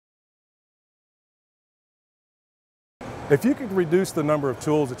If you could reduce the number of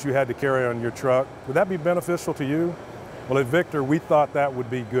tools that you had to carry on your truck, would that be beneficial to you? Well, at Victor, we thought that would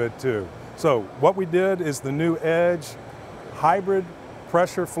be good too. So what we did is the new Edge hybrid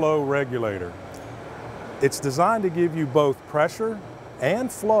pressure flow regulator. It's designed to give you both pressure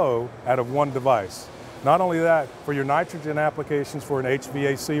and flow out of one device. Not only that, for your nitrogen applications for an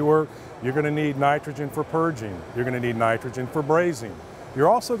HVAC work, you're going to need nitrogen for purging. You're going to need nitrogen for brazing. You're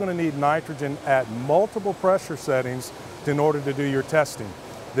also going to need nitrogen at multiple pressure settings in order to do your testing.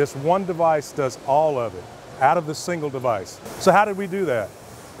 This one device does all of it out of the single device. So how did we do that?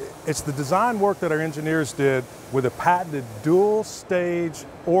 It's the design work that our engineers did with a patented dual stage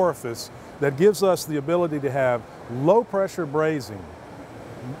orifice that gives us the ability to have low pressure brazing,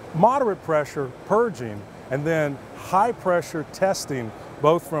 moderate pressure purging, and then high pressure testing,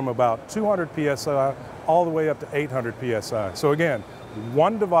 both from about 200 PSI all the way up to 800 PSI. So again,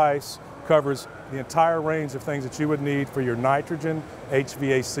 one device covers the entire range of things that you would need for your nitrogen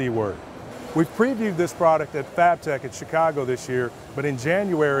HVAC work. We've previewed this product at FabTech in Chicago this year, but in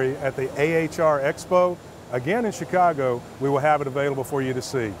January at the AHR Expo, again in Chicago, we will have it available for you to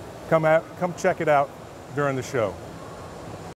see. Come check it out during the show.